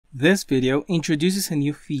This video introduces a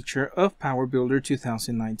new feature of PowerBuilder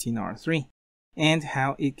 2019 R3 and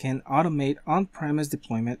how it can automate on-premise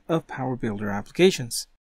deployment of PowerBuilder applications.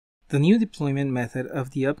 The new deployment method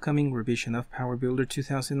of the upcoming revision of PowerBuilder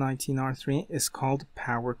 2019 R3 is called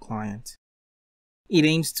Power Client. It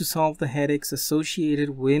aims to solve the headaches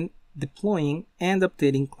associated with deploying and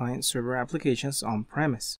updating client-server applications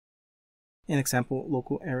on-premise. An example,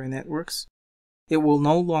 local area networks. It will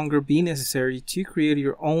no longer be necessary to create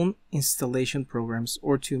your own installation programs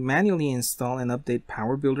or to manually install and update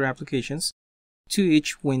PowerBuilder applications to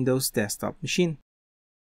each Windows desktop machine.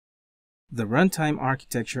 The runtime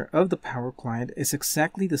architecture of the Power Client is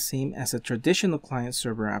exactly the same as a traditional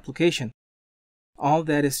client-server application. All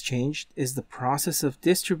that is changed is the process of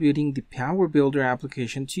distributing the PowerBuilder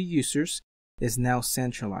application to users is now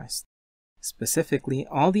centralized. Specifically,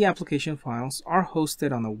 all the application files are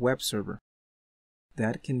hosted on a web server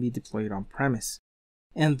that can be deployed on-premise,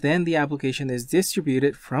 and then the application is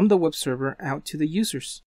distributed from the web server out to the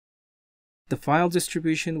users. The file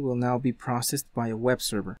distribution will now be processed by a web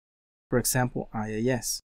server, for example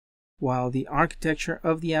IIS, while the architecture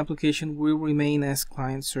of the application will remain as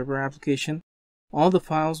client-server application. All the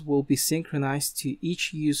files will be synchronized to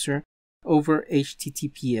each user over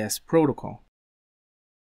HTTPS protocol.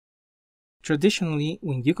 Traditionally,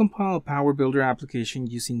 when you compile a PowerBuilder application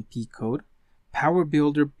using P code,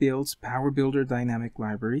 PowerBuilder builds PowerBuilder dynamic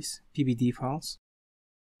libraries, PBD files.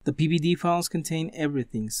 The PBD files contain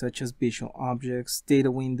everything such as visual objects, data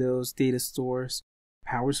windows, data stores,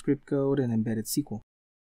 PowerScript code, and embedded SQL.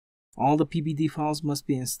 All the PBD files must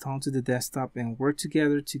be installed to the desktop and work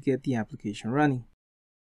together to get the application running.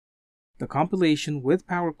 The compilation with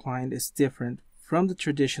Power Client is different from the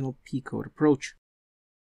traditional P code approach.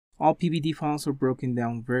 All PBD files are broken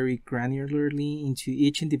down very granularly into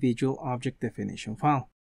each individual object definition file.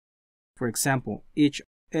 For example, each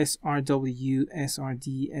SRW,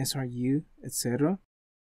 SRD, SRU, etc.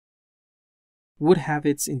 would have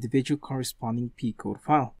its individual corresponding P code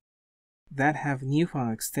file that have new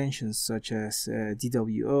file extensions such as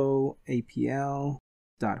DWO, APL,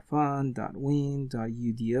 .fun, .win,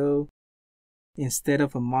 .udo, instead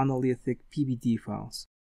of a monolithic PBD files.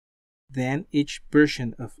 Then each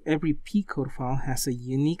version of every P code file has a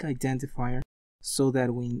unique identifier so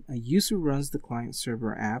that when a user runs the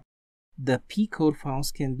client-server app, the P code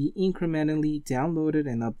files can be incrementally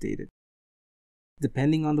downloaded and updated,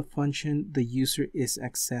 depending on the function the user is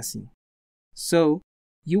accessing. So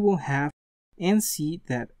you will have and see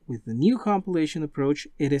that with the new compilation approach,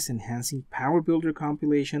 it is enhancing PowerBuilder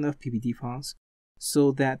compilation of PBD files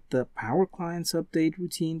so that the Power Client's update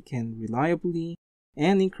routine can reliably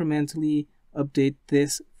and incrementally update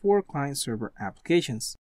this for client-server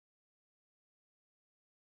applications.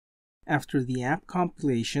 After the app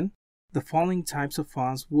compilation, the following types of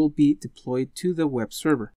files will be deployed to the web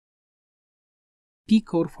server. P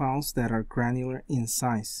code files that are granular in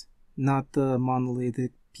size, not the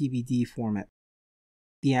monolithic PBD format.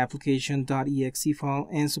 The application.exe file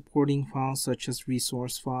and supporting files such as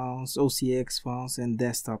resource files, OCX files, and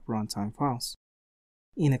desktop runtime files.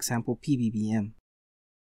 In example, PBBM.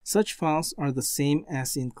 Such files are the same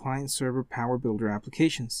as in client-server PowerBuilder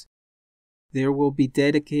applications. There will be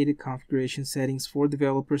dedicated configuration settings for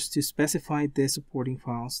developers to specify the supporting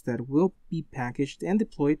files that will be packaged and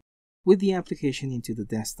deployed with the application into the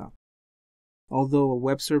desktop. Although a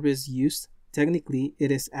web server is used, technically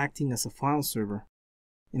it is acting as a file server.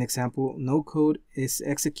 In example, no code is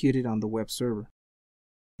executed on the web server.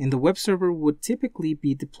 And the web server would typically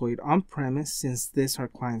be deployed on-premise since these are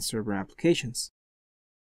client-server applications.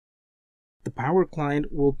 The Power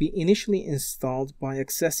Client will be initially installed by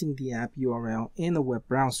accessing the app URL in a web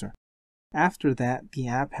browser. After that, the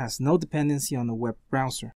app has no dependency on the web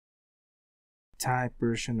browser type,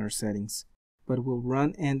 version, or settings, but will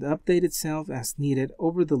run and update itself as needed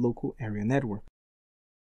over the local area network.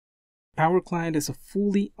 Power Client is a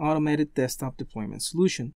fully automated desktop deployment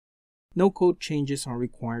solution. No code changes are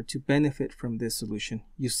required to benefit from this solution.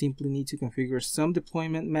 You simply need to configure some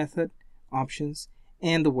deployment method, options,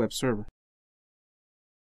 and the web server.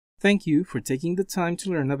 Thank you for taking the time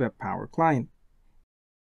to learn about Power Client.